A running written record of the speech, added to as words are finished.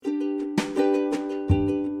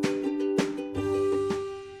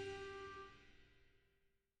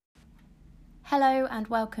Hello and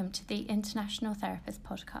welcome to the International Therapist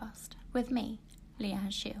Podcast with me,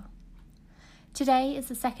 Leanne Shiel. Today is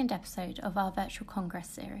the second episode of our virtual Congress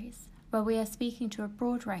series, where we are speaking to a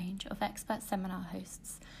broad range of expert seminar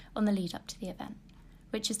hosts on the lead up to the event,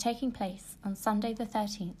 which is taking place on Sunday the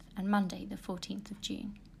 13th and Monday the 14th of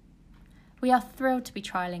June. We are thrilled to be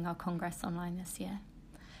trialling our Congress online this year.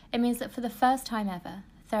 It means that for the first time ever,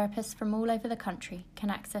 therapists from all over the country can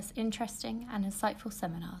access interesting and insightful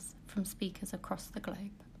seminars from speakers across the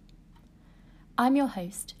globe. I'm your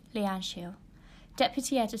host, Leanne Shiel,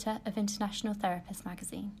 Deputy Editor of International Therapist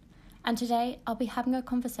magazine, and today I'll be having a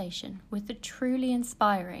conversation with the truly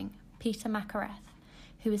inspiring Peter Mackereth,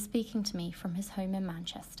 who is speaking to me from his home in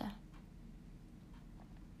Manchester.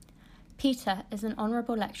 Peter is an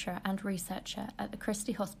honourable lecturer and researcher at the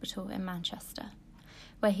Christie Hospital in Manchester,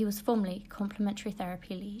 where he was formerly complementary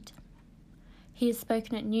therapy lead. He has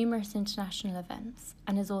spoken at numerous international events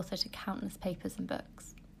and is author to countless papers and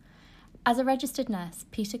books. As a registered nurse,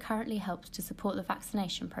 Peter currently helps to support the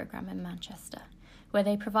vaccination programme in Manchester, where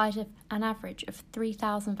they provide an average of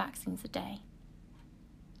 3,000 vaccines a day.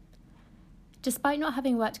 Despite not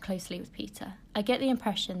having worked closely with Peter, I get the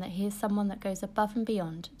impression that he is someone that goes above and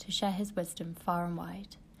beyond to share his wisdom far and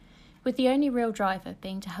wide, with the only real driver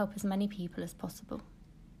being to help as many people as possible.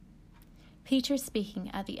 Peter is speaking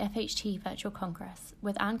at the FHT Virtual Congress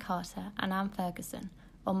with Anne Carter and Anne Ferguson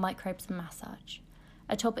on microbes and massage,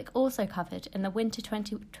 a topic also covered in the Winter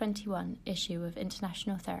 2021 issue of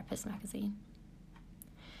International Therapist magazine.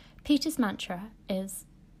 Peter's mantra is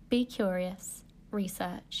be curious,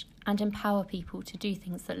 research, and empower people to do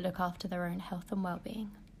things that look after their own health and well-being.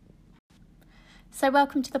 So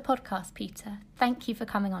welcome to the podcast, Peter. Thank you for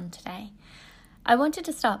coming on today. I wanted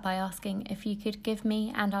to start by asking if you could give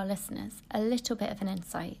me and our listeners a little bit of an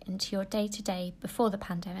insight into your day-to-day before the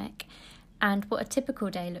pandemic and what a typical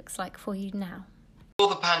day looks like for you now.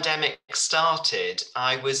 Before the pandemic started,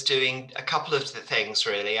 I was doing a couple of things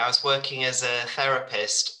really. I was working as a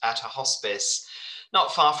therapist at a hospice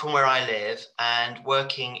not far from where I live and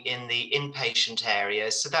working in the inpatient area.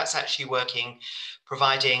 So that's actually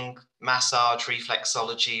providing massage,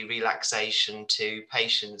 reflexology, relaxation to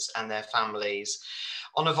patients and their families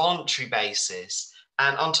on a voluntary basis.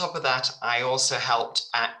 And on top of that, I also helped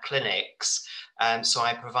at clinics. So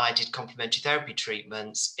I provided complementary therapy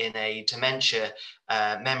treatments in a dementia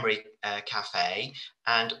memory cafe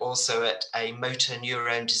and also at a motor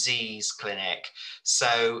neurone disease clinic.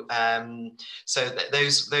 So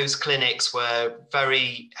those clinics were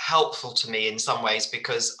very helpful to me in some ways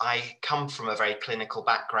because I come from a very clinical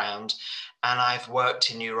background and I've worked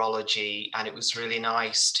in neurology, and it was really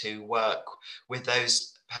nice to work with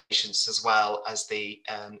those patients as well as the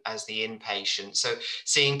inpatient. So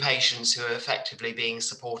seeing patients who are effectively being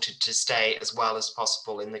supported to stay as well as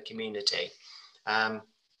possible in the community. I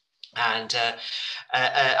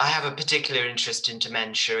have a particular interest in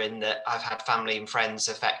dementia in that I've had family and friends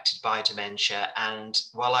affected by dementia. And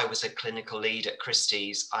while I was a clinical lead at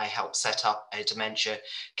Christie's, I helped set up a dementia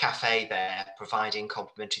cafe there, providing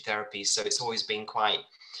complementary therapies. So it's always been quite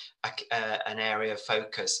an area of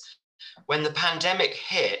focus. When the pandemic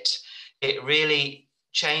hit, it really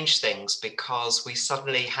changed things because we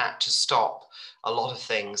suddenly had to stop a lot of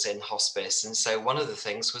things in hospice. And so one of the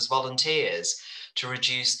things was volunteers to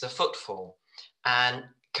reduce the footfall. And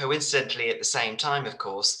coincidentally, at the same time, of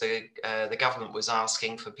course, the government was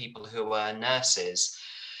asking for people who were nurses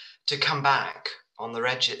to come back on the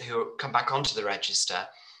who come back onto the register.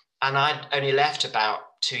 And I'd only left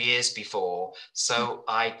about 2 years before, so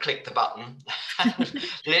I clicked the button and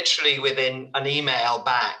literally within an email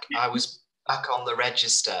back, I was back on the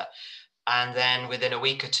register. And then within a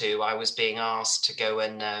week or two, I was being asked to go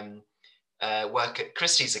and work at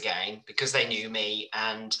Christie's again because they knew me,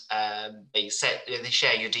 and they said they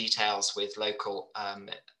share your details with local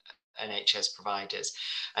NHS providers.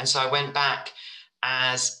 And so I went back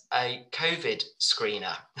as a COVID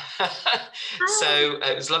screener. So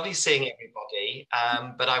it was lovely seeing everybody,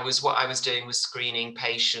 but what I was doing was screening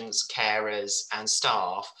patients, carers and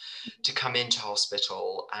staff to come into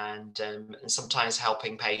hospital, and sometimes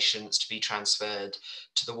helping patients to be transferred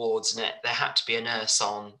to the wards. And there had to be a nurse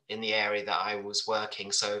on in the area that I was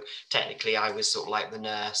working. So technically I was sort of like the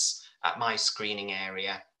nurse at my screening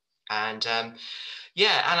area. And and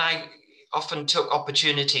I often took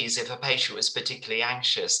opportunities if a patient was particularly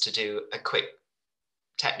anxious to do a quick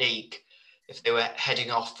technique if they were heading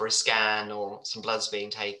off for a scan or some blood's being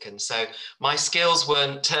taken. So my skills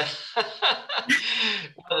weren't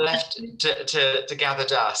left to gather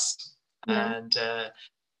dust. Yeah.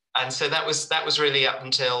 And so that was really up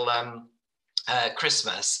until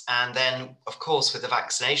Christmas. And then, of course, with the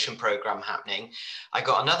vaccination program happening, I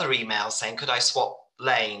got another email saying, could I swap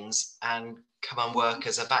lanes and come and work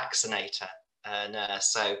as a vaccinator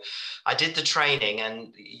nurse? So I did the training,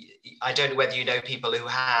 and I don't know whether you know people who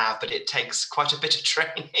have, but it takes quite a bit of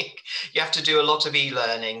training. You have to do a lot of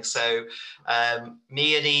e-learning. So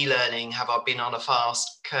me and e-learning have been on a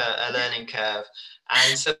fast learning curve.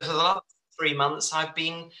 And so for the last 3 months, I've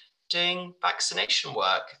been doing vaccination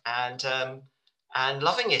work, and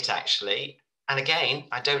loving it, actually. And again,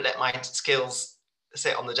 I don't let my skills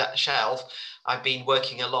sit on the shelf. I've been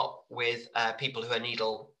working a lot with people who are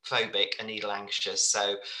needle phobic and needle anxious.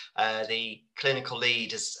 So the clinical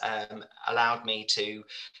lead has allowed me to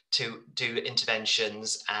do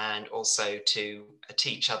interventions, and also to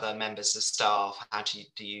teach other members of staff how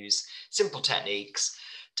to use simple techniques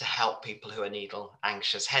to help people who are needle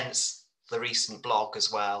anxious. Hence the recent blog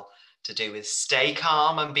as well, to do with stay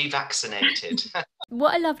calm and be vaccinated.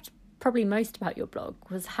 What I loved probably most about your blog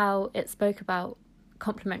was how it spoke about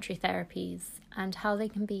complementary therapies and how they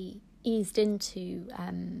can be eased into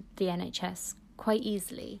the NHS quite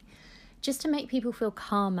easily, just to make people feel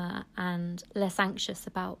calmer and less anxious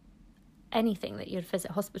about anything that you'd visit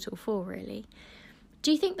hospital for, really.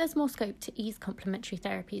 Do you think there's more scope to ease complementary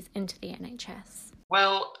therapies into the NHS?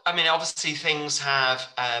 Well, I mean, obviously things have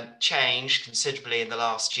changed considerably in the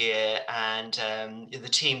last year, and the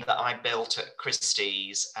team that I built at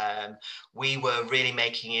Christie's, we were really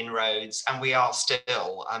making inroads, and we are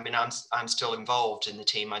still. I mean, I'm still involved in the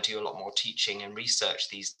team. I do a lot more teaching and research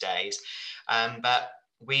these days, but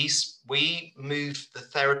we moved the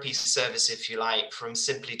therapy service, if you like, from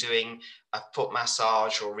simply doing a foot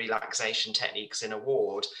massage or relaxation techniques in a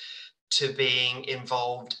ward to being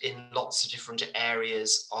involved in lots of different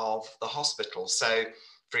areas of the hospital. So,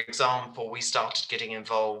 for example, we started getting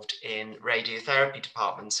involved in radiotherapy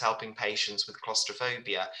departments, helping patients with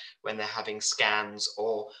claustrophobia when they're having scans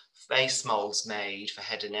or face molds made for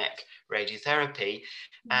head and neck radiotherapy.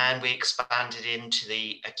 And we expanded into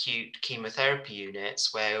the acute chemotherapy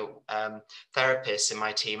units, where therapists in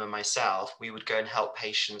my team and myself, we would go and help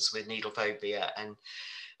patients with needle phobia and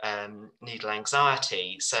needle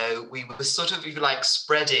anxiety. So we were sort of, if you like,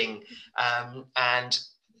 spreading, and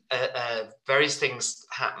various things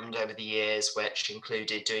happened over the years, which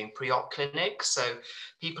included doing pre-op clinics. So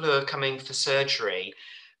people who are coming for surgery,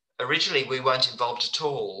 originally we weren't involved at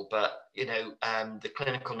all, but the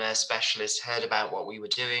clinical nurse specialist heard about what we were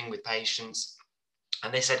doing with patients,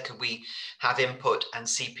 and they said, could we have input and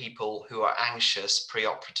see people who are anxious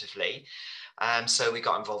pre-operatively? So we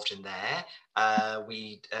got involved in there.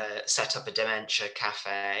 We set up a dementia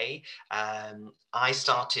cafe. I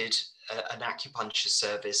started an acupuncture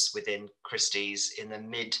service within Christie's in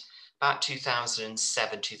the about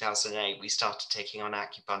 2007, 2008. We started taking on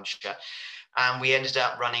acupuncture. And we ended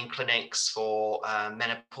up running clinics for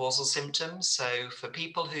menopausal symptoms. So for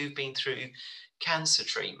people who've been through cancer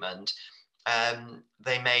treatment,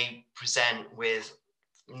 they may present with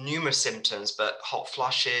numerous symptoms, but hot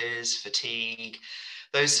flushes, fatigue,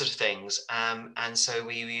 those sort of things. And so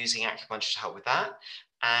we were using acupuncture to help with that.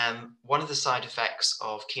 One of the side effects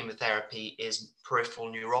of chemotherapy is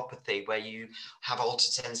peripheral neuropathy, where you have altered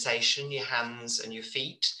sensation in your hands and your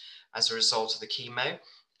feet as a result of the chemo.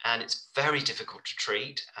 And it's very difficult to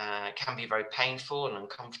treat. It can be very painful and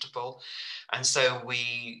uncomfortable. And so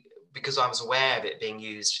because I was aware of it being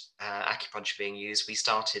used, acupuncture being used, we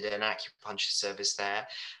started an acupuncture service there.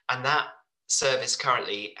 And that service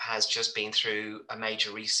currently has just been through a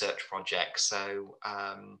major research project. So,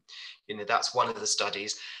 that's one of the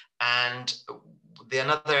studies. And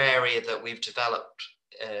another area that we've developed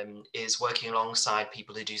is working alongside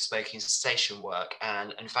people who do smoking cessation work.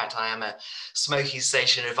 And in fact, I am a smoking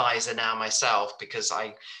cessation advisor now myself, because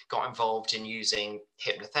I got involved in using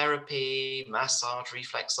hypnotherapy, massage,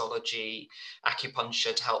 reflexology,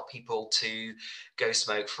 acupuncture to help people to go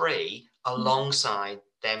smoke free, alongside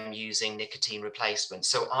them using nicotine replacement.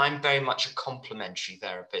 So I'm very much a complementary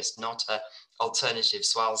therapist, not an alternative.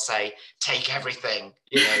 So I'll say, take everything,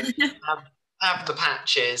 have the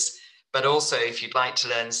patches, but also if you'd like to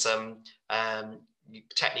learn some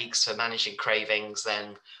techniques for managing cravings,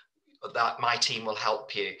 then that my team will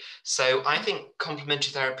help you. So I think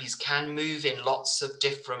complementary therapies can move in lots of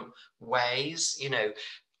different ways.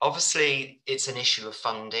 Obviously it's an issue of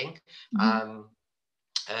funding.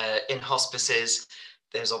 In hospices,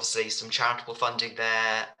 there's obviously some charitable funding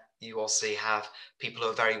there. You also have people who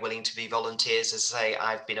are very willing to be volunteers. As I say,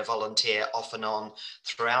 I've been a volunteer off and on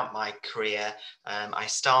throughout my career. I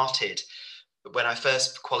started when I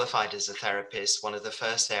first qualified as a therapist, one of the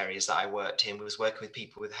first areas that I worked in was working with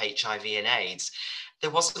people with HIV and AIDS.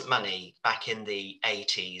 There wasn't money back in the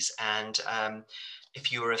 80s, and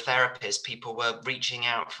if you were a therapist, people were reaching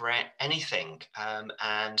out for anything.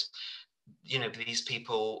 And these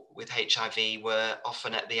people with HIV were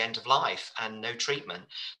often at the end of life and no treatment.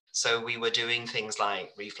 So we were doing things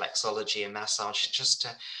like reflexology and massage just to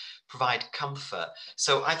provide comfort.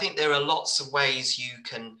 So I think there are lots of ways you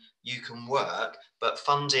can work, but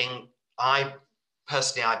funding, I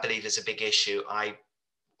personally, I believe, is a big issue. I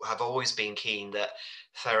have always been keen that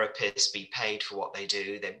therapists be paid for what they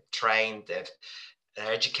do. They're trained, they're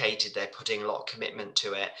educated, they're putting a lot of commitment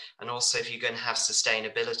to it. And also, if you're going to have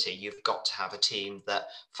sustainability, you've got to have a team that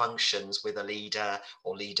functions with a leader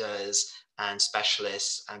or leaders and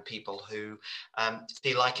specialists and people who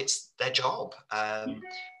feel like it's their job. And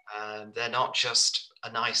they're not just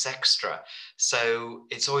a nice extra. So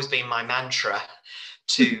it's always been my mantra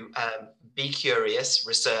to be curious,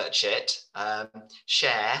 research it,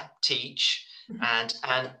 share, teach, and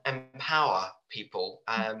empower people.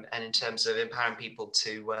 And in terms of empowering people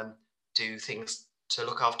to do things to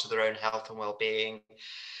look after their own health and well-being,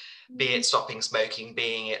 be it stopping smoking,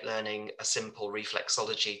 being it learning a simple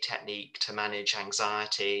reflexology technique to manage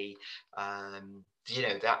anxiety.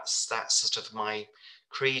 That's sort of my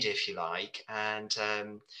creed, if you like. And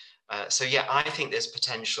so, yeah, I think there's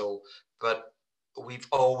potential, but we've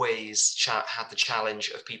always had the challenge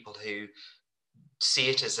of people who see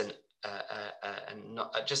it as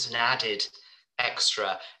not just an added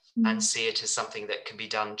extra, and see it as something that can be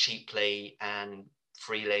done cheaply and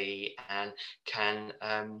freely, and can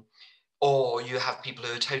or you have people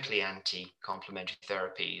who are totally anti-complementary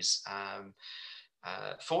therapies.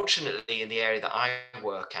 Fortunately, in the area that I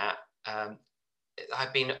work at,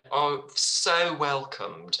 I've been so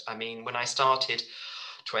welcomed. I mean, when I started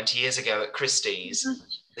 20 years ago at Christie's,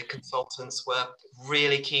 the consultants were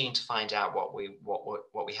really keen to find out what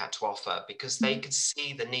we had to offer, because they could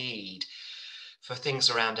see the need for things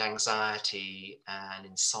around anxiety and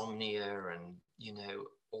insomnia and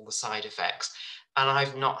all the side effects. And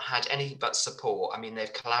I've not had anything but support. I mean,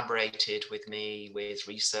 they've collaborated with me with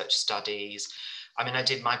research studies. I mean, I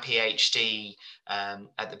did my PhD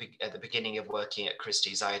at the beginning of working at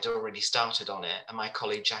Christie's. I had already started on it, and my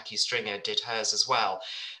colleague Jackie Stringer did hers as well.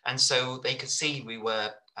 And so they could see we were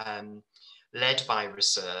led by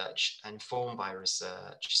research and formed by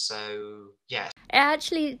research. So, yeah. It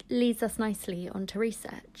actually leads us nicely onto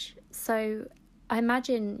research. So I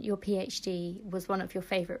imagine your PhD was one of your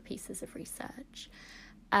favourite pieces of research.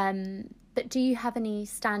 But do you have any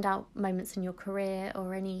standout moments in your career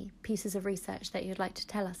or any pieces of research that you'd like to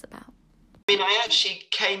tell us about? I mean, I actually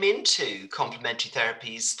came into complementary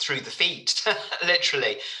therapies through the feet,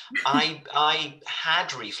 literally. I had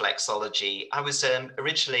reflexology. I was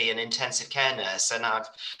originally an intensive care nurse, and I've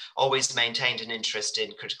always maintained an interest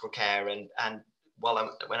in critical care. And when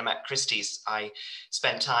I'm at Christie's, I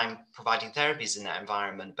spent time providing therapies in that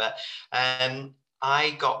environment. But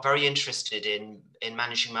I got very interested in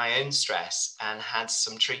managing my own stress, and had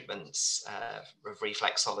some treatments of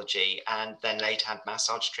reflexology, and then later had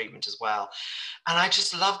massage treatment as well. And I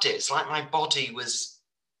just loved it. It's like my body was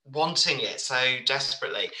wanting it so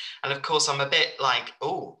desperately. And of course, I'm a bit like,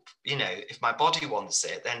 oh, if my body wants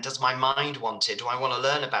it, then does my mind want it? Do I want to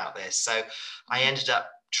learn about this? So I ended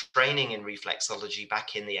up training in reflexology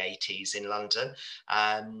back in the 80s in London,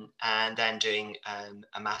 and then doing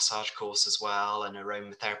a massage course as well, and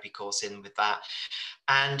aromatherapy course in with that.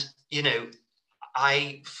 And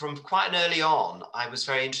from quite an early on, I was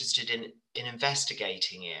very interested in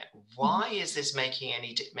investigating it. Why is this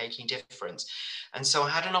making difference? And so I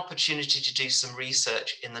had an opportunity to do some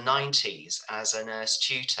research in the 90s as a nurse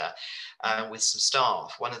tutor with some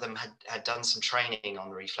staff. One of them had done some training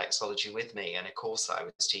on reflexology with me, and a course that I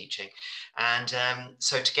was teaching. And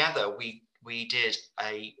so together we did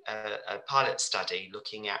a pilot study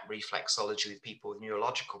looking at reflexology with people with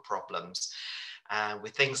neurological problems,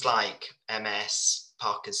 with things like MS,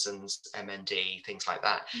 Parkinson's, MND, things like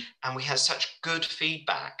that. And we had such good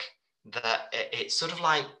feedback that it's sort of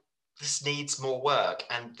like, this needs more work.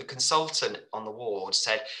 And the consultant on the ward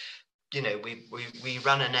said, we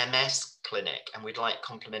run an MS clinic, and we'd like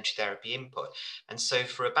complementary therapy input. And so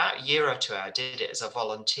for about a year or two, I did it as a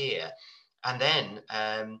volunteer. And then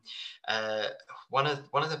one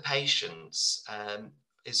of the patients,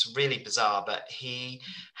 is really bizarre, but he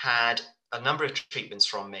had a number of treatments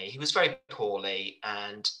from me. He was very poorly,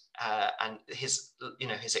 and his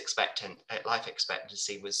life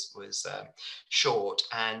expectancy was short.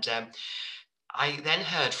 And I then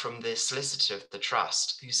heard from the solicitor of the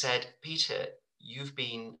trust, who said, "Peter, you've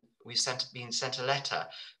been been sent a letter.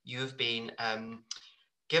 You've been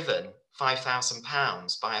given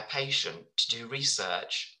 £5,000 by a patient to do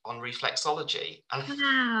research on reflexology. And,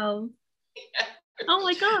 Wow. Oh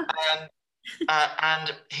my gosh.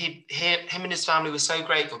 and him and his family were so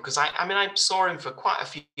grateful, because I mean, I saw him for quite a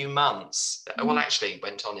few months. Well, actually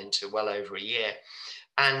went on into well over a year.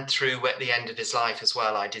 And through at the end of his life as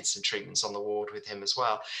well, I did some treatments on the ward with him as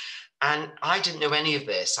well. And I didn't know any of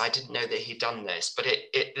this. I didn't know that he'd done this, but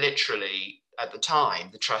it literally, at the time,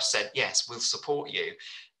 the trust said, yes, we'll support you.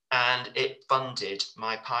 And it funded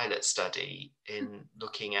my pilot study in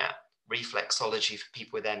looking at reflexology for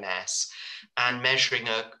people with MS and measuring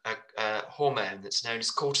a hormone that's known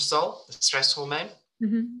as cortisol, the stress hormone.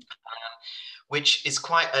 Mm-hmm. Which is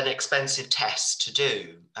quite an expensive test to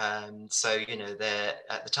do. So, you know,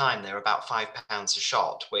 at the time, they're about £5 a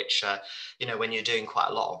shot, which, you know, when you're doing quite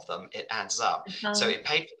a lot of them, it adds up. So it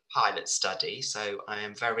paid for the pilot study. So I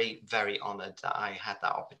am very, very honoured that I had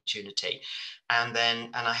that opportunity. And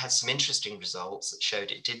I had some interesting results that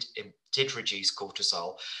showed it did reduce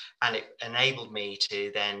cortisol, and it enabled me to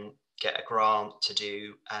then get a grant to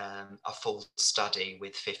do a full study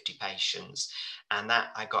with 50 patients. And that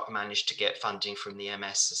I managed to get funding from the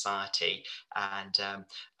MS Society, and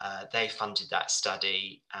they funded that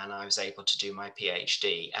study, and I was able to do my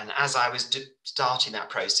PhD. And as I was starting that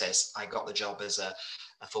process, I got the job as a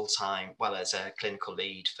full-time, as a clinical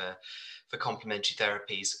lead for complementary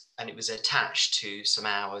therapies, and it was attached to some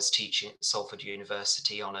hours teaching at Salford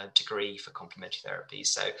University on a degree for complementary therapies.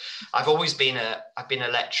 So I've been a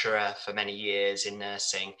lecturer for many years in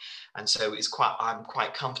nursing, and so I'm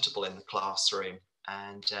quite comfortable in the classroom.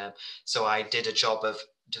 And so I did a job of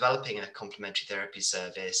developing a complementary therapy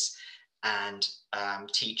service and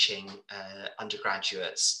teaching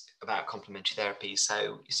undergraduates about complementary therapy.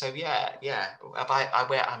 So yeah.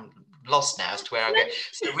 I'm lost now as to where I go.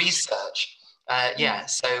 So research.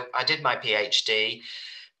 So I did my PhD.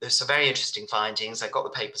 There's some very interesting findings. I got the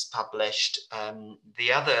papers published.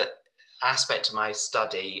 The other aspect of my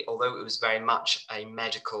study, although it was very much a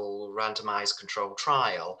medical randomized controlled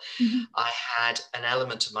trial, I had an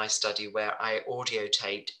element of my study where I audio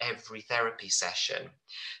taped every therapy session.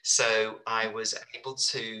 So I was able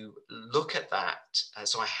to look at that.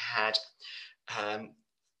 So I had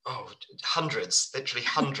literally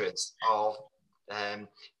hundreds of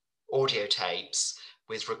audio tapes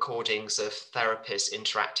with recordings of therapists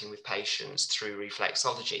interacting with patients through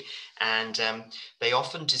reflexology. And they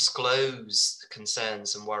often disclose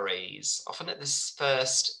concerns and worries. Often at this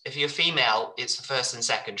first, if you're female, it's the first and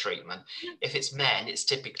second treatment. If it's men, it's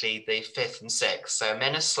typically the fifth and sixth. So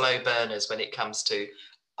men are slow burners when it comes to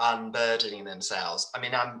unburdening themselves. I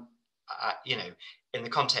mean, in the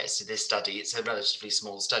context of this study, it's a relatively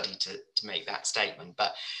small study to make that statement,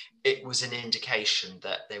 but it was an indication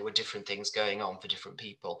that there were different things going on for different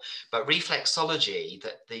people. But reflexology,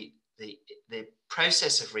 that the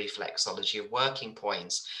process of reflexology, of working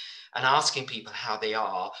points and asking people how they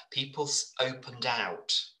are, people opened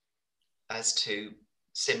out as to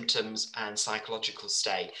symptoms and psychological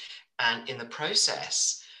state. And in the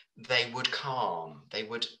process, they would calm. It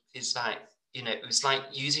was like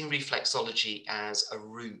using reflexology as a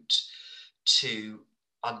route to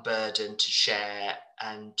unburden, to share,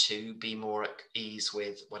 and to be more at ease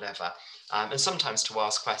with whatever. And sometimes to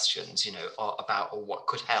ask questions, about what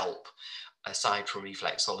could help aside from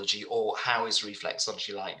reflexology, or how is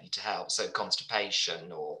reflexology likely to help? So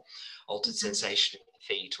constipation or altered sensation in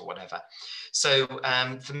the feet or whatever. So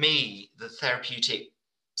for me, the therapeutic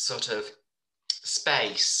sort of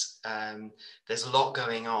space, there's a lot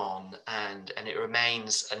going on, and it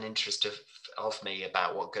remains an interest of me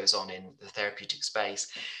about what goes on in the therapeutic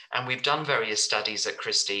space. And we've done various studies at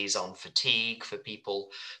Christie's on fatigue for people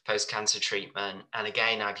post-cancer treatment. And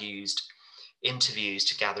again, I've used interviews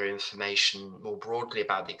to gather information more broadly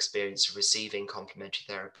about the experience of receiving complementary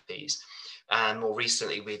therapies. And more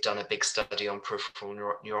recently, we've done a big study on peripheral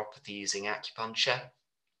neuropathy using acupuncture.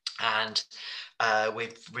 And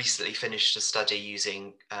we've recently finished a study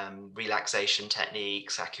using relaxation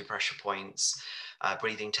techniques, acupressure points,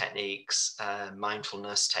 breathing techniques,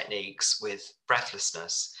 mindfulness techniques with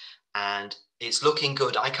breathlessness. And it's looking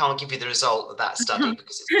good. I can't give you the result of that study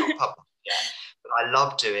because it's not published yet, but I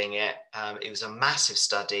love doing it. It was a massive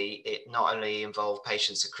study. It not only involved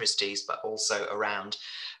patients at Christie's, but also around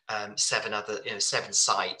 7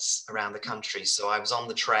 sites around the country. So I was on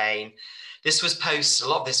the train. A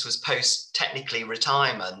lot of this was post technically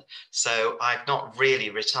retirement. So I've not really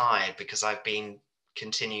retired because I've been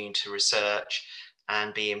continuing to research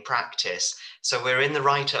and be in practice. So we're in the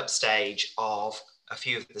write-up stage of a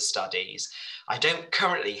few of the studies. I don't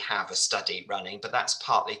currently have a study running, but that's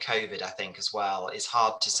partly COVID, I think, as well. It's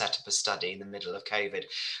hard to set up a study in the middle of COVID,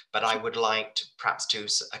 but I would like to perhaps do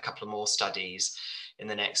a couple of more studies in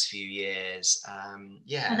the next few years. Are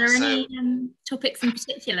there any topics in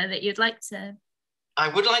particular that you'd like to? I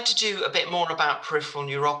would like to do a bit more about peripheral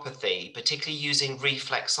neuropathy, particularly using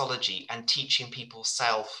reflexology and teaching people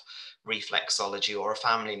self-reflexology or a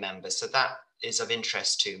family member. So that is of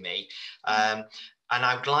interest to me. And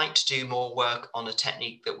I would like to do more work on a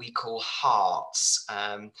technique that we call HEARTS.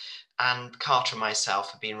 And Carter and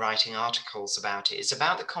myself have been writing articles about it. It's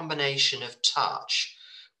about the combination of touch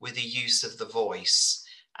with the use of the voice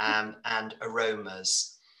and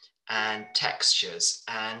aromas and textures,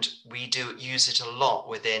 and we do use it a lot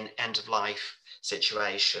within end-of-life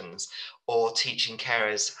situations or teaching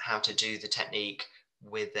carers how to do the technique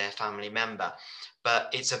with their family member. But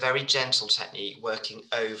it's a very gentle technique, working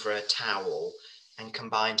over a towel and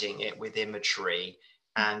combining it with imagery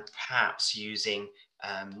and perhaps using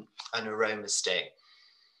an aroma stick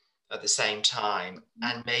at the same time,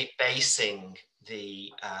 and basing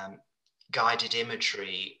the guided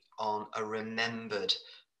imagery on a remembered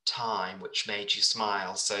time which made you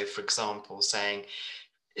smile. So for example, saying,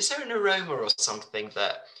 is there an aroma or something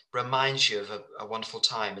that reminds you of a wonderful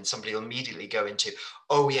time? And somebody will immediately go into,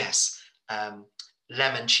 oh yes,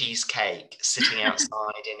 lemon cheesecake sitting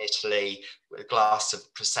outside in Italy with a glass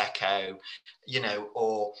of Prosecco, you know,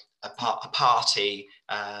 or a party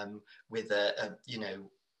with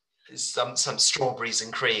some strawberries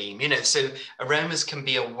and cream, you know. So aromas can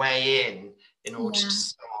be a way in order to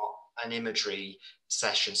start an imagery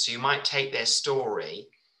session. So you might take their story,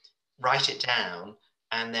 write it down,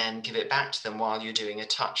 and then give it back to them while you're doing a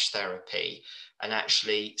touch therapy, and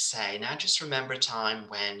actually say, now just remember a time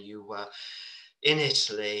when you were in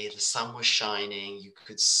Italy, the sun was shining, you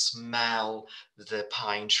could smell the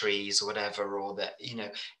pine trees or whatever, or that, you know,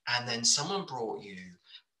 and then someone brought you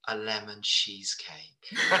a lemon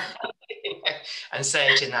cheesecake. And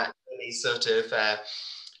say it in that really sort of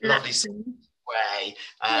lovely way,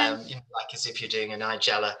 you know, like as if you're doing a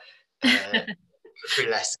Nigella free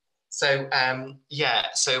lesson. So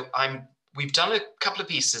we've done a couple of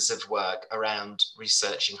pieces of work around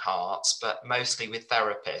researching HEARTS, but mostly with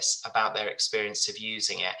therapists about their experience of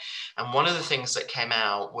using it. And one of the things that came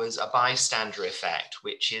out was a bystander effect,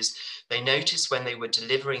 which is they noticed when they were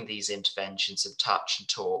delivering these interventions of touch and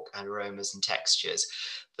talk and aromas and textures,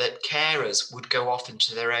 that carers would go off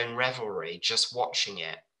into their own revelry just watching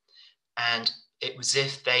it. And it was as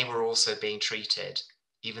if they were also being treated,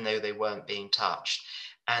 even though they weren't being touched.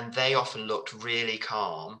 And they often looked really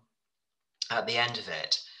calm at the end of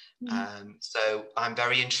it. So I'm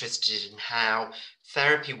very interested in how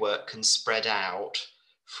therapy work can spread out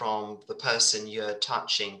from the person you're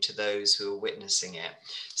touching to those who are witnessing it.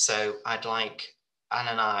 So I'd like, Anne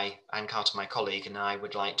and I, Anne Carter, my colleague, and I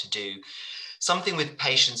would like to do something with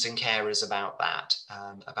patients and carers about that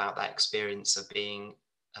experience of being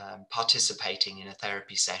participating in a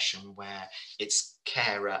therapy session where it's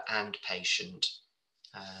carer and patient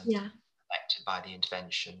affected by the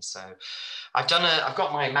intervention. So I've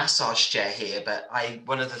got my massage chair here, but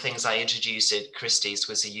one of the things I introduced at Christie's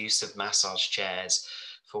was the use of massage chairs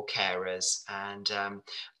for carers, and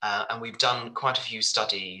we've done quite a few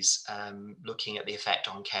studies looking at the effect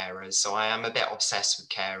on carers. So I am a bit obsessed with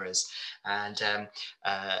carers, and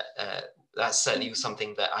that's certainly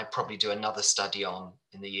something that I'd probably do another study on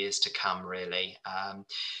in the years to come, really.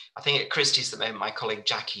 I think at Christie's at the moment, my colleague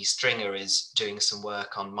Jackie Stringer is doing some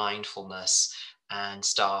work on mindfulness and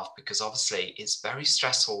staff, because obviously it's very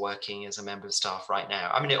stressful working as a member of staff right now.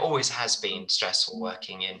 I mean, it always has been stressful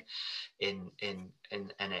working in the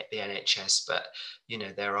NHS, but you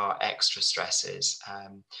know, there are extra stresses.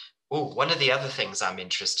 One of the other things I'm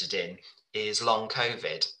interested in is long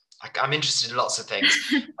COVID. I'm interested in lots of things,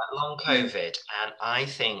 but long COVID, and I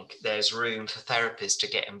think there's room for therapists to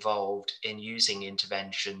get involved in using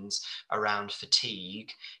interventions around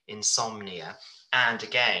fatigue, insomnia, and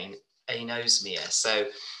again, anosmia. So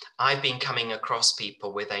I've been coming across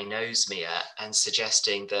people with anosmia and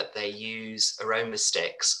suggesting that they use aroma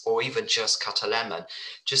sticks or even just cut a lemon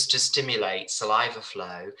just to stimulate saliva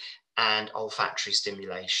flow and olfactory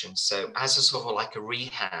stimulation. So as a sort of like a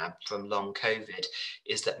rehab from long COVID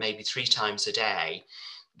is that maybe 3 times a day,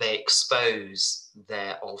 they expose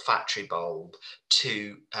their olfactory bulb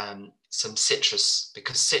to some citrus,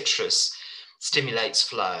 because citrus stimulates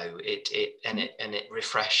flow, it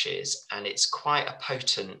refreshes, and it's quite a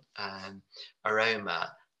potent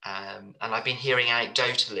aroma. And I've been hearing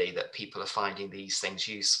anecdotally that people are finding these things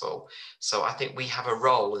useful. So I think we have a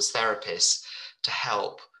role as therapists to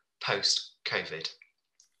help post-COVID.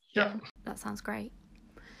 Yeah, that sounds great.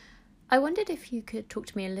 I wondered if you could talk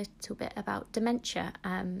to me a little bit about dementia.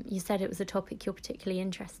 You said it was a topic you're particularly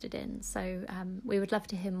interested in, so we would love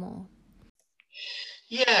to hear more.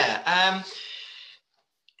 Yeah,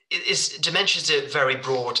 dementia is a very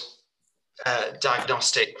broad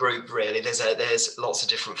diagnostic group, really. There's lots of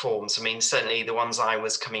different forms. I mean, certainly the ones I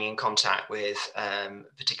was coming in contact with,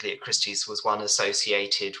 particularly at Christie's, was one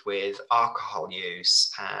associated with alcohol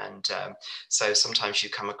use. And so sometimes you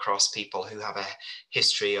come across people who have a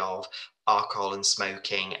history of alcohol and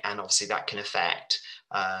smoking, and obviously that can affect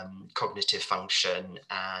cognitive function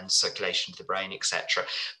and circulation of the brain, etc.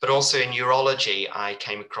 But also in neurology, I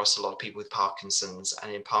came across a lot of people with Parkinson's,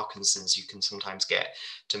 and in Parkinson's, you can sometimes get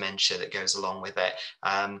dementia that goes along with it.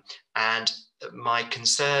 And my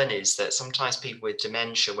concern is that sometimes people with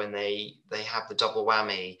dementia, when they have the double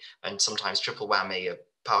whammy and sometimes triple whammy of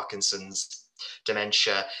Parkinson's,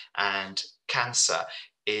 dementia, and cancer,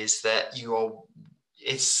 is that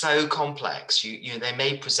it's so complex. They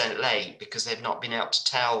may present late because they've not been able to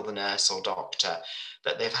tell the nurse or doctor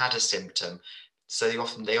that they've had a symptom. So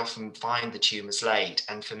they often find the tumours late.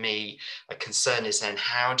 And for me, a concern is then,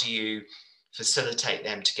 how do you facilitate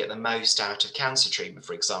them to get the most out of cancer treatment,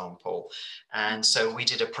 for example? And so we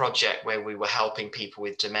did a project where we were helping people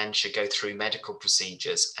with dementia go through medical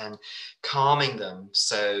procedures and calming them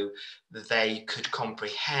so that they could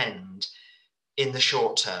comprehend in the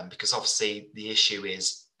short term, because obviously the issue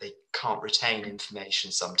is they can't retain information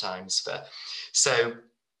sometimes.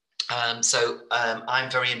 I'm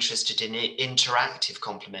very interested in interactive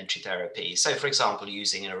complementary therapy. So, for example,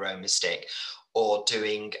 using an aroma stick, or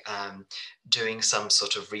doing some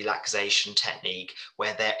sort of relaxation technique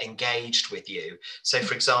where they're engaged with you. So,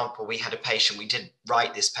 for example, we had a patient, we did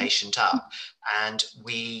write this patient up, and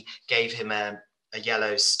we gave him a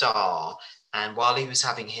yellow star. And while he was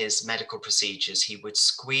having his medical procedures, he would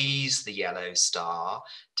squeeze the yellow star,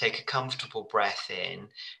 take a comfortable breath in,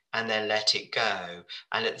 and then let it go.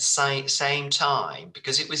 And at the same time,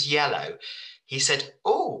 because it was yellow, he said,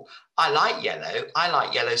 "Oh, I like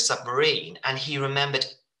Yellow Submarine." And he remembered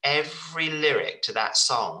every lyric to that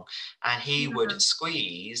song. And he would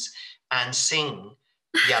squeeze and sing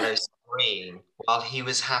Yellow Submarine while he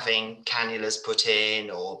was having cannulas put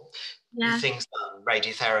in or things done,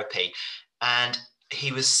 radiotherapy. And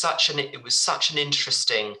it was such an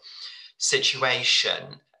interesting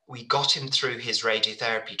situation. We got him through his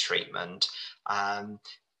radiotherapy treatment.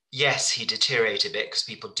 Yes, he deteriorated a bit, because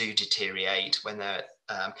people do deteriorate when they're,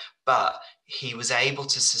 but he was able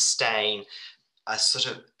to sustain a sort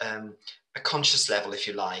of a conscious level, if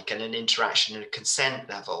you like, and an interaction and a consent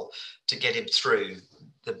level to get him through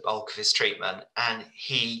the bulk of his treatment. And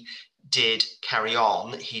he did carry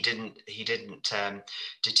on. He didn't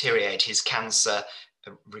deteriorate. His cancer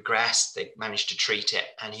regressed. They managed to treat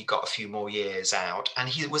it, and he got a few more years out. And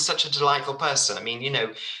he was such a delightful person. I mean,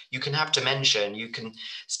 you can have dementia and you can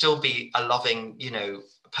still be a loving,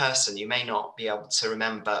 person. You may not be able to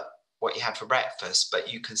remember what you had for breakfast,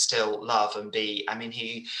 but you can still love and be. I mean,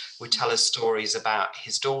 he would tell us stories about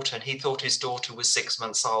his daughter, and he thought his daughter was 6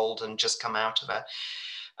 months old and just come out of a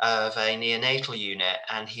neonatal unit,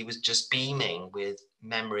 and he was just beaming with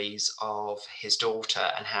memories of his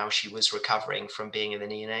daughter and how she was recovering from being in the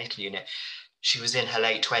neonatal unit. She was in her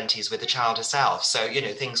late 20s with the child herself, so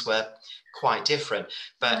things were quite different.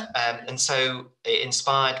 But and so it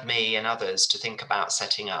inspired me and others to think about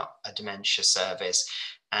setting up a dementia service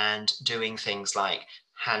and doing things like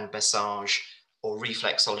hand massage or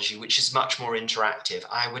reflexology, which is much more interactive.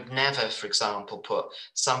 I would never, for example, put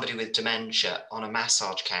somebody with dementia on a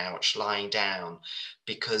massage couch lying down,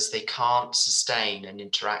 because they can't sustain an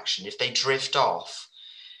interaction. If they drift off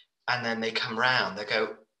and then they come round, they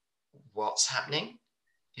go, "What's happening?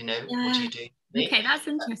 What are you doing?" Okay, that's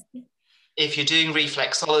interesting. If you're doing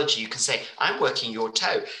reflexology, you can say, "I'm working your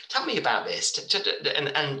toe. Tell me about this."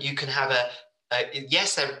 And you can have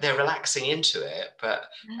yes, they're relaxing into it, but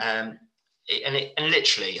and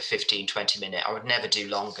literally a 15-20 minute. I would never do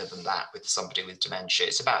longer than that with somebody with dementia.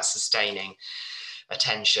 It's about sustaining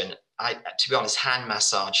attention. To be honest, hand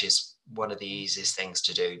massage is one of the easiest things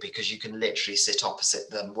to do, because you can literally sit opposite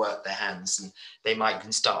them, work their hands, and they might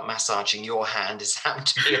even start massaging your hand. It's happened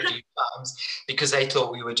to me a few times, because they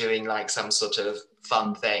thought we were doing like some sort of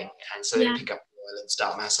fun thing, and so they pick up the oil and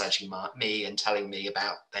start massaging me and telling me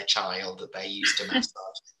about their child that they used to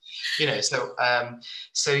massage.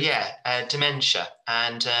 Dementia,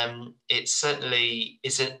 and it certainly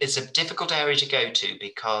is a difficult area to go to,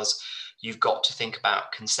 because you've got to think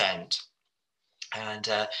about consent. and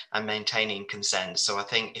maintaining consent. So I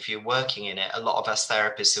think if you're working in it, a lot of us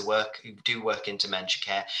therapists who do work in dementia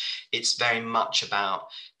care, it's very much about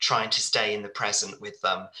trying to stay in the present with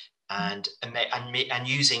them and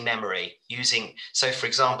using memory. So for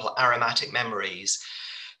example, aromatic memories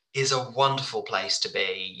is a wonderful place to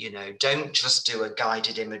be. You know, don't just do a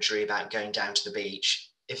guided imagery about going down to the beach.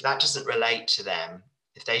 If that doesn't relate to them,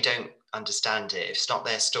 if they don't understand it, if it's not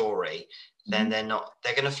their story, then they're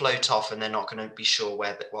going to float off and they're not going to be sure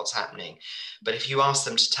what's happening. But if you ask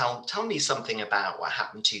them to tell me something about what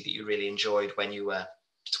happened to you that you really enjoyed when you were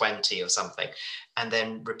 20 or something, and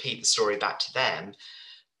then repeat the story back to them,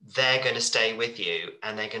 they're going to stay with you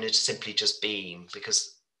and they're going to simply just beam,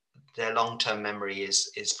 because their long-term memory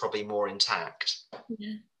is probably more intact.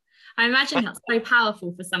 Yeah, I imagine that's so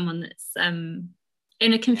powerful for someone that's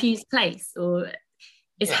in a confused place or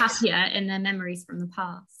is happier in their memories from the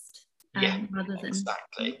past. Rather than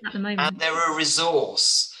exactly at the moment. And they're a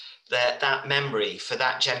resource. That memory for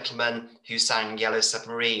that gentleman who sang Yellow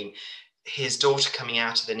Submarine, his daughter coming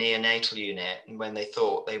out of the neonatal unit, and when they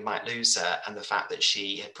thought they might lose her, and the fact that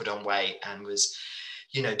she had put on weight and was,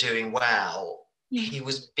 you know, doing well, he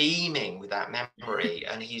was beaming with that memory.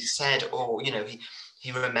 And he said,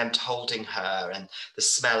 he remembered holding her and the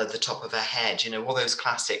smell of the top of her head, you know, all those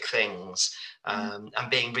classic things. And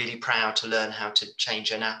being really proud to learn how to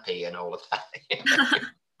change a nappy and all of that.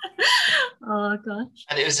 Oh gosh.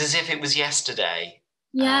 And it was as if it was yesterday.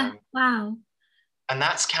 Wow. And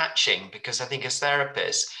that's catching, because I think as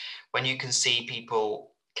therapists, when you can see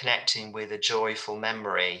people connecting with a joyful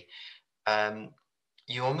memory,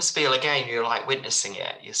 you almost feel, again, you're like witnessing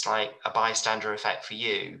it. It's like a bystander effect for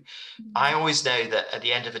you. I always know that at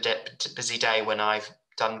the end of a busy day, when I've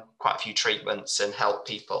done quite a few treatments and helped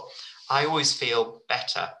people, I always feel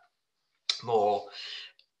better, more,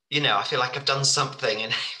 you know, I feel like I've done something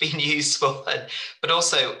and been useful. But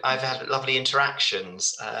also I've had lovely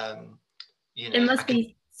interactions. You know, it must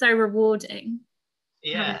be so rewarding.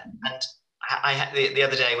 Yeah. And I had the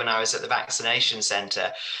other day when I was at the vaccination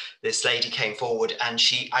centre, this lady came forward and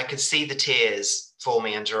I could see the tears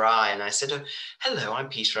forming under her eye. And I said, "Oh, hello, I'm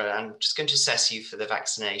Peter. I'm just going to assess you for the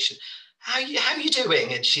vaccination. How are you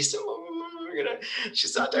doing?" And she said, she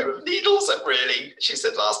said, "I don't have needles. She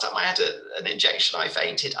said, last time I had an injection, I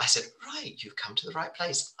fainted." I said, "Right, you've come to the right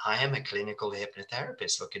place. I am a clinical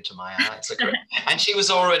hypnotherapist. Look into my eyes." And she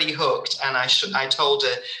was already hooked. And I told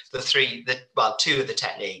her two of the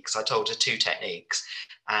techniques. I told her 2 techniques.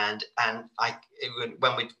 And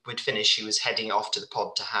when we'd finished, she was heading off to the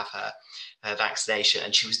pod to have her vaccination,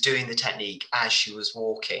 and she was doing the technique as she was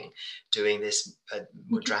walking, doing this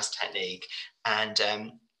Mudras technique.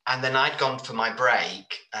 And then I'd gone for my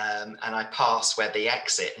break, and I passed where the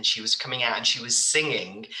exit, and she was coming out and she was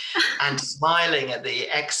singing and smiling at the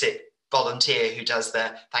exit volunteer who does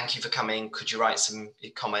the "thank you for coming, could you write some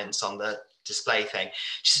comments on the display" thing.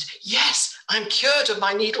 She said, "Yes, I'm cured of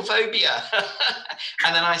my needle phobia."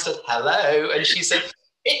 And then I said, "Hello," and she said,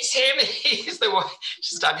 "It's him, he's the one."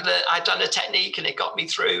 She said, "I'd done a technique and it got me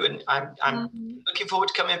through, and I'm looking forward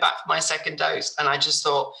to coming back for my second dose." And I just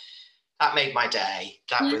thought, that made my day.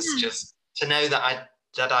 That was just to know that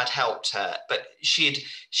I'd helped her. But she'd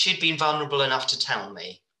been vulnerable enough to tell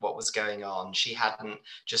me what was going on. She hadn't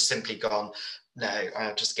just simply gone, "No,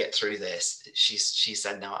 I'll just get through this." She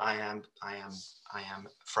said, "No, I am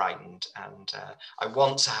frightened, and I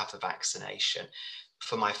want to have the vaccination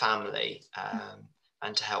for my family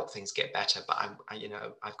and to help things get better. But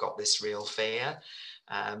I've got this real fear."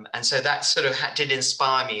 And so that sort of did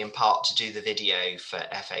inspire me in part to do the video for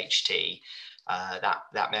FHT,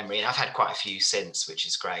 that memory. And I've had quite a few since, which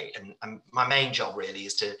is great. And my main job really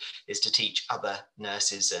is to teach other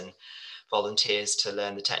nurses and volunteers to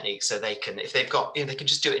learn the technique, so they can, if they've got, they can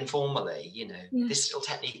just do it informally. This little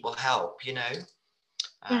technique will help.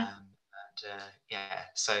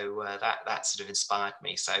 So that sort of inspired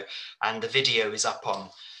me. So, and the video is up on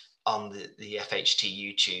the FHT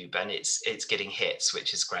YouTube, and it's getting hits,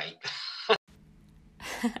 which is great.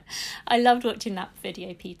 I loved watching that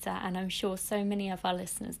video, Peter, and I'm sure so many of our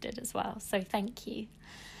listeners did as well, so thank you.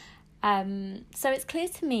 So it's clear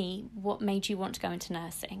to me what made you want to go into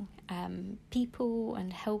nursing, people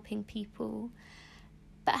and helping people.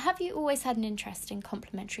 But have you always had an interest in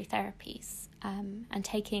complementary therapies and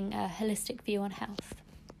taking a holistic view on health?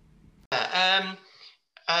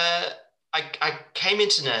 I came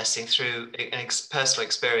into nursing through personal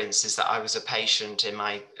experiences. That I was a patient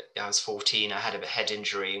I was 14. I had a head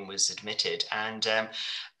injury and was admitted, and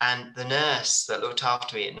the nurse that looked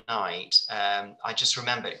after me at night, I just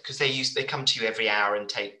remember, because they come to you every hour and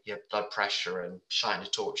take your blood pressure and shine a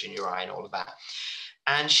torch in your eye and all of that.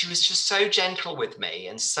 And she was just so gentle with me.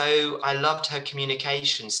 And so I loved her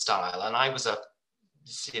communication style. And I was a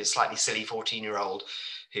slightly silly 14-year-old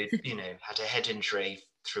who, had a head injury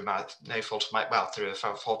through through a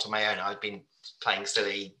fault of my own. I'd been playing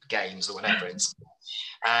silly games or whatever in school.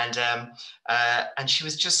 And she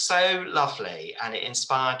was just so lovely, and it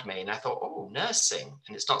inspired me. And I thought, oh, nursing.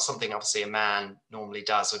 And it's not something obviously a man normally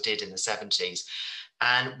does or did in the 70s.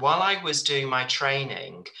 And while I was doing my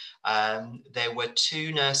training, there were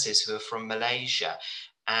 2 nurses who were from Malaysia,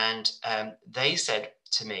 and they said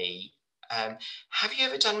to me, have you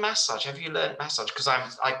ever done massage? Have you learned massage? Because I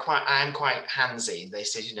am quite handsy. They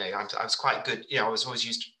said, I was quite good. I was always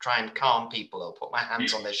used to try and calm people or put my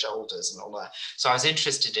hands on their shoulders and all that. So I was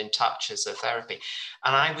interested in touch as a therapy.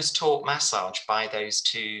 And I was taught massage by those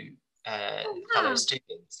 2 fellow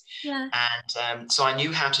students. Yeah. And so I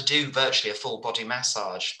knew how to do virtually a full body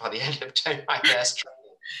massage by the end of doing my nurse training.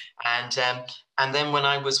 And then when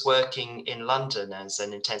I was working in London as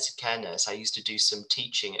an intensive care nurse, I used to do some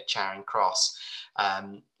teaching at Charing Cross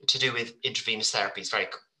to do with intravenous therapy. It's very,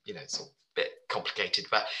 it's a bit complicated,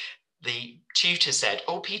 but the tutor said,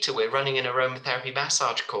 oh, Peter, we're running an aromatherapy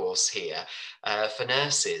massage course here for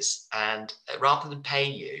nurses. And rather than pay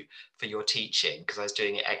you for your teaching, because I was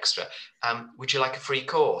doing it extra, would you like a free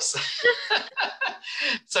course?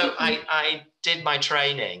 So I did my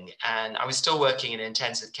training, and I was still working in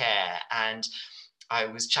intensive care. And I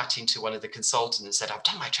was chatting to one of the consultants and said, I've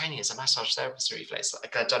done my training as a massage therapist,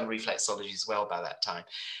 I'd done reflexology as well by that time.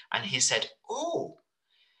 And he said, oh,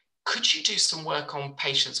 could you do some work on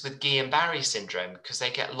patients with Guillain-Barré syndrome? Because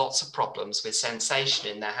they get lots of problems with sensation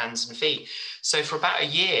in their hands and feet. So for about a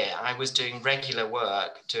year, I was doing regular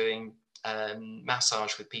work, doing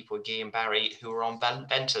massage with people with Guillain-Barré who were on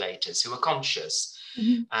ventilators, who were conscious.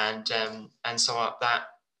 Mm-hmm. And so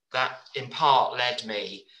that in part led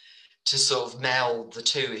me to sort of meld the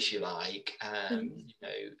 2, if you like,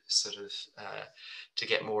 to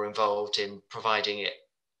get more involved in providing it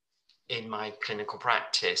in my clinical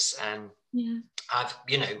practice. And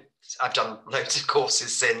I've done loads of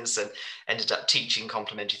courses since, and ended up teaching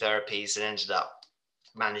complementary therapies, and ended up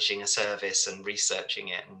managing a service and researching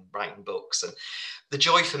it and writing books. And the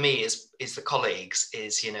joy for me is the colleagues,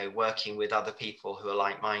 is working with other people who are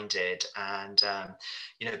like-minded, and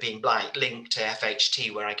being linked to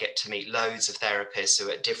FHT, where I get to meet loads of therapists who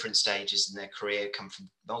are at different stages in their career, come from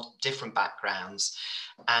different backgrounds,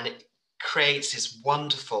 and it creates this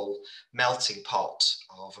wonderful melting pot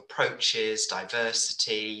of approaches,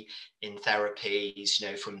 diversity in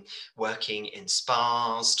therapies, from working in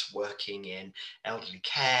spas to working in elderly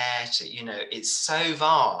care to, it's so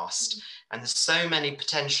vast, and there's so many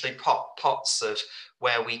potentially pots of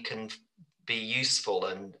where we can be useful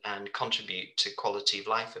and contribute to quality of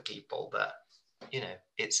life for people, that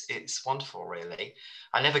it's wonderful, really.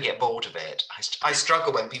 I never get bored of it. I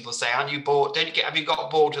struggle when people say, aren't you bored? Have you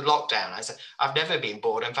got bored with lockdown? I said, I've never been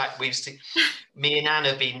bored. In fact, me and Anne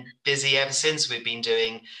have been busy ever since. We've been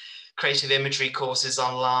doing creative imagery courses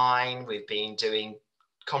online. We've been doing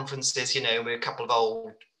conferences, we're a couple of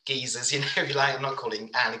old geezers, I'm not calling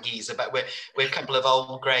Anne a geezer, but we're a couple of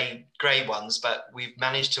old grey ones, but we've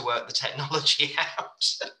managed to work the technology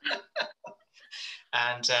out.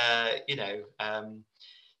 And,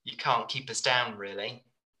 you can't keep us down, really.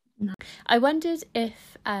 I wondered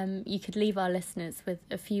if you could leave our listeners with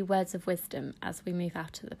a few words of wisdom as we move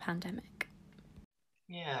out of the pandemic.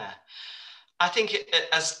 Yeah. I think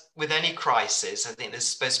as with any crisis, I think there's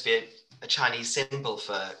supposed to be a Chinese symbol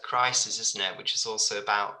for crisis, isn't it? Which is also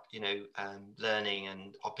about, learning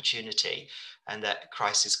and opportunity, and that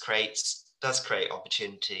crisis does create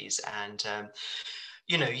opportunities. And,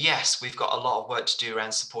 yes, we've got a lot of work to do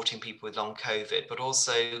around supporting people with long COVID, but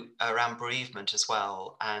also around bereavement as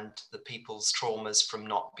well, and the people's traumas from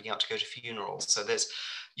not being able to go to funerals. So there's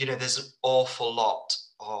an awful lot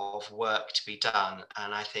of work to be done.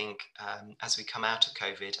 And I think as we come out of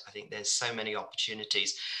COVID, I think there's so many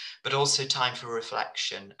opportunities, but also time for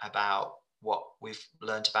reflection about what we've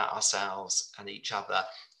learned about ourselves and each other,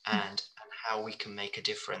 and how we can make a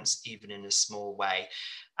difference, even in a small way.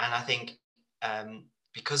 And I think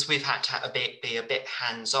because we've had to be a bit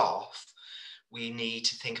hands-off, we need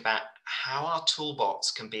to think about how our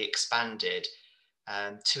toolbox can be expanded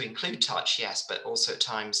to include touch, yes, but also at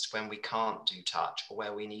times when we can't do touch, or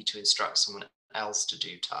where we need to instruct someone else to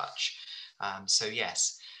do touch. So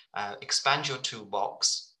yes, expand your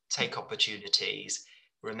toolbox, take opportunities,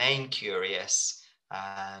 remain curious,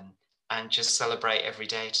 and just celebrate every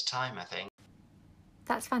day at a time, I think.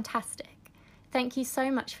 That's fantastic. Thank you so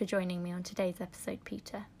much for joining me on today's episode,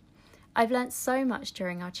 Peter. I've learnt so much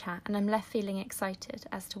during our chat, and I'm left feeling excited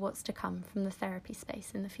as to what's to come from the therapy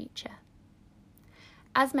space in the future.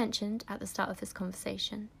 As mentioned at the start of this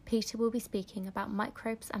conversation, Peter will be speaking about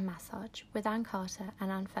microbes and massage with Anne Carter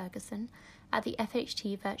and Anne Ferguson at the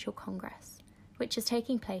FHT Virtual Congress, which is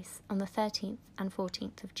taking place on the 13th and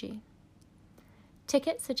 14th of June.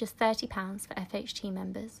 Tickets are just £30 for FHT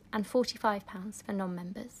members and £45 for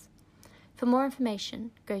non-members. For more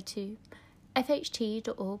information, go to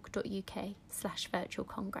fht.org.uk/virtual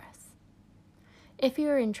congress. If you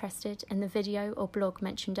are interested in the video or blog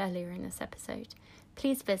mentioned earlier in this episode,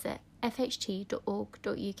 please visit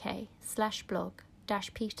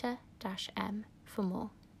fht.org.uk/blog-peter-m for more.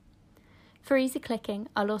 For easy clicking,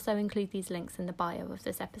 I'll also include these links in the bio of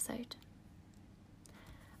this episode.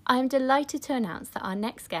 I am delighted to announce that our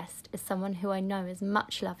next guest is someone who I know is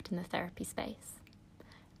much loved in the therapy space,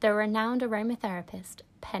 the renowned aromatherapist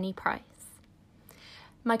Penny Price.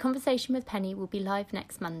 My conversation with Penny will be live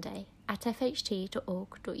next Monday at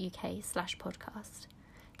fht.org.uk/podcast.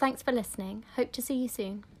 Thanks for listening. Hope to see you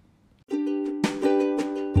soon.